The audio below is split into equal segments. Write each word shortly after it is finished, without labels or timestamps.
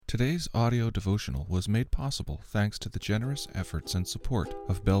Today's audio devotional was made possible thanks to the generous efforts and support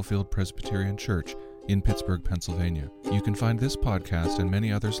of Bellefield Presbyterian Church in Pittsburgh, Pennsylvania. You can find this podcast and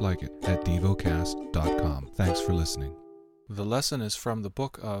many others like it at Devocast.com. Thanks for listening. The lesson is from the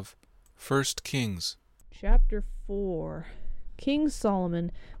book of 1 Kings. Chapter 4. King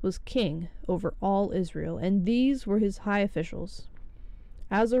Solomon was king over all Israel, and these were his high officials.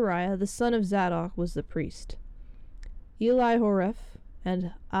 Azariah, the son of Zadok, was the priest. Elihoreph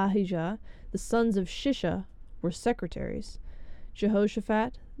and Ahijah, the sons of Shisha, were secretaries.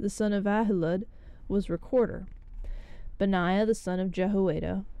 Jehoshaphat, the son of Ahilud, was recorder. Benaiah, the son of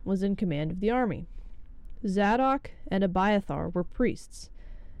Jehoiada, was in command of the army. Zadok and Abiathar were priests.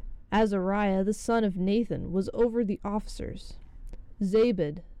 Azariah, the son of Nathan, was over the officers.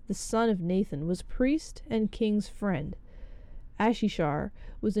 Zabud, the son of Nathan, was priest and king's friend. Ashishar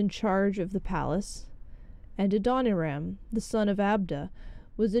was in charge of the palace, and Adoniram, the son of Abda,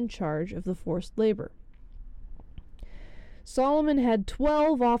 was in charge of the forced labor. Solomon had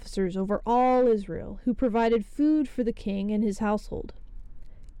 12 officers over all Israel, who provided food for the king and his household.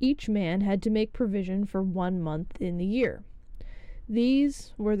 Each man had to make provision for 1 month in the year.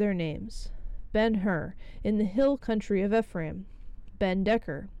 These were their names: Ben-Hur, in the hill country of Ephraim;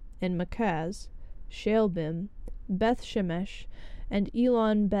 Ben-Decker, in Makaz; Shaalbim, Beth-Shemesh, and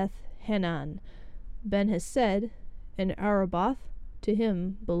Elon-Beth-Hanan; Ben-Hesed, and Araboth, to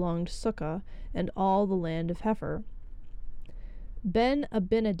him belonged Sukkah, and all the land of Hepher;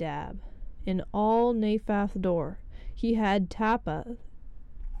 Ben-Abinadab, in all Naphath Dor; he had Tappa,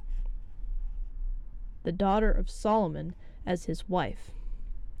 the daughter of Solomon, as his wife;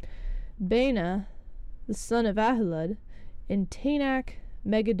 Baana, the son of Ahilud, in Tanakh,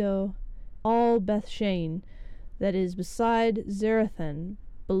 Megiddo, all Bethshan, that is beside Zarethan,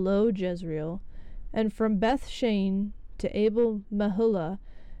 below Jezreel, and from Bethshan to Abel Meholah,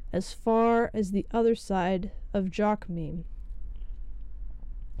 as far as the other side of Jokmeam;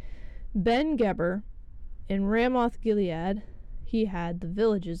 Ben-Geber, in Ramoth Gilead; he had the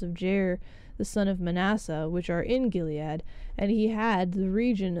villages of Jair, the son of Manasseh, which are in Gilead, and he had the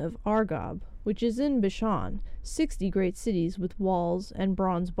region of Argob, which is in Bashan, 60 great cities with walls and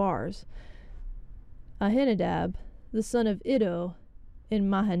bronze bars; Ahinadab, the son of Iddo, in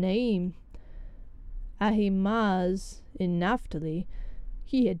Mahanaim; Ahimaaz, in Naphtali;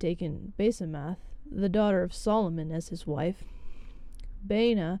 he had taken Basemath, the daughter of Solomon, as his wife;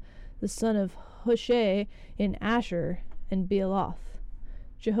 Baana, the son of Hushai, in Asher and Bealoth;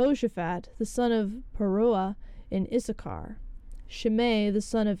 Jehoshaphat, the son of Paroah, in Issachar; Shimei, the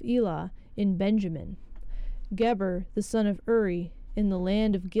son of Elah, in Benjamin; Geber, the son of Uri, in the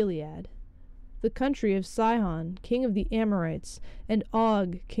land of Gilead, the country of Sihon, king of the Amorites, and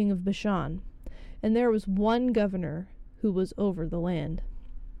Og, king of Bashan. And there was one governor who was over the land.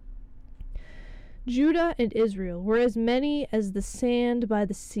 Judah and Israel were as many as the sand by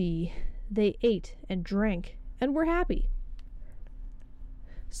the sea. They ate and drank and were happy.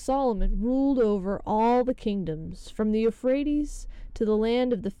 Solomon ruled over all the kingdoms, from the Euphrates to the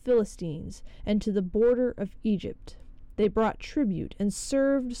land of the Philistines and to the border of Egypt. They brought tribute and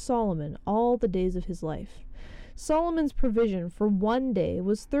served Solomon all the days of his life. Solomon's provision for 1 day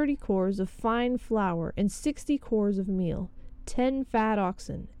was 30 cors of fine flour and 60 cors of meal, 10 fat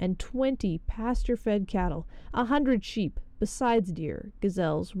oxen, and 20 pasture-fed cattle, 100 sheep, besides deer,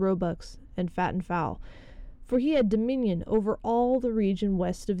 gazelles, roebucks, and fattened fowl. For he had dominion over all the region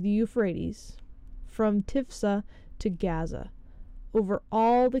west of the Euphrates, from Tifsa to Gaza, over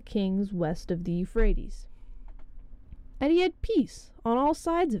all the kings west of the Euphrates. And he had peace on all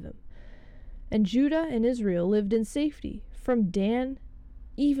sides of him. And Judah and Israel lived in safety, from Dan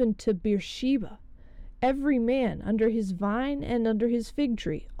even to Beersheba, every man under his vine and under his fig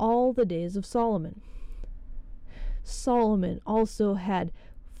tree, all the days of Solomon. Solomon also had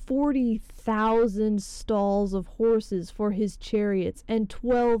 40,000 stalls of horses for his chariots and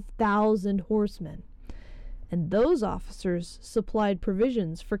 12,000 horsemen. And those officers supplied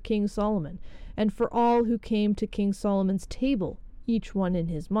provisions for King Solomon, and for all who came to King Solomon's table, each one in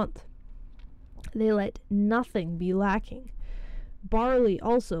his month. They let nothing be lacking. Barley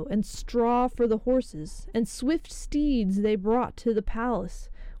also, and straw for the horses, and swift steeds they brought to the palace,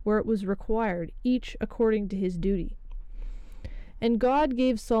 where it was required, each according to his duty. And God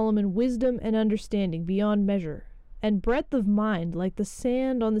gave Solomon wisdom and understanding beyond measure, and breadth of mind like the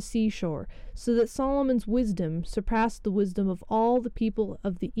sand on the seashore, so that Solomon's wisdom surpassed the wisdom of all the people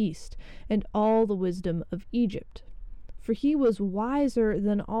of the east, and all the wisdom of Egypt. For he was wiser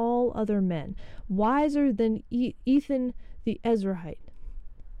than all other men, wiser than Ethan the Ezrahite,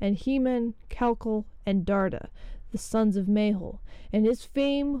 and Heman, Calcol, and Darda, the sons of Mahol, and his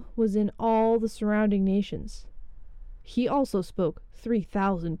fame was in all the surrounding nations. He also spoke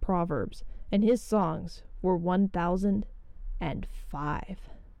 3,000 proverbs, and his songs were 1,005.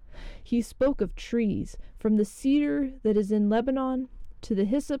 He spoke of trees, from the cedar that is in Lebanon to the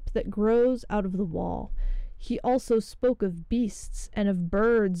hyssop that grows out of the wall. He also spoke of beasts, and of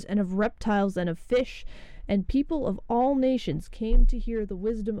birds, and of reptiles, and of fish, and people of all nations came to hear the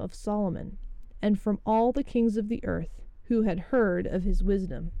wisdom of Solomon, and from all the kings of the earth who had heard of his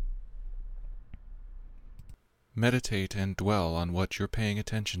wisdom. Meditate and dwell on what you're paying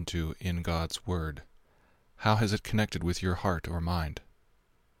attention to in God's Word. How has it connected with your heart or mind?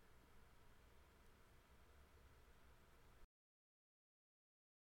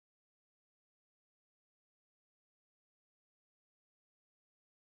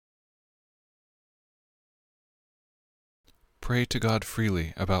 Pray to God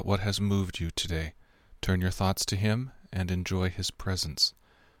freely about what has moved you today. Turn your thoughts to Him and enjoy His presence.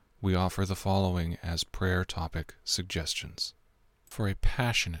 We offer the following as prayer topic suggestions: for a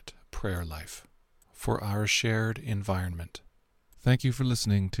passionate prayer life, for our shared environment. Thank you for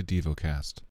listening to Devocast.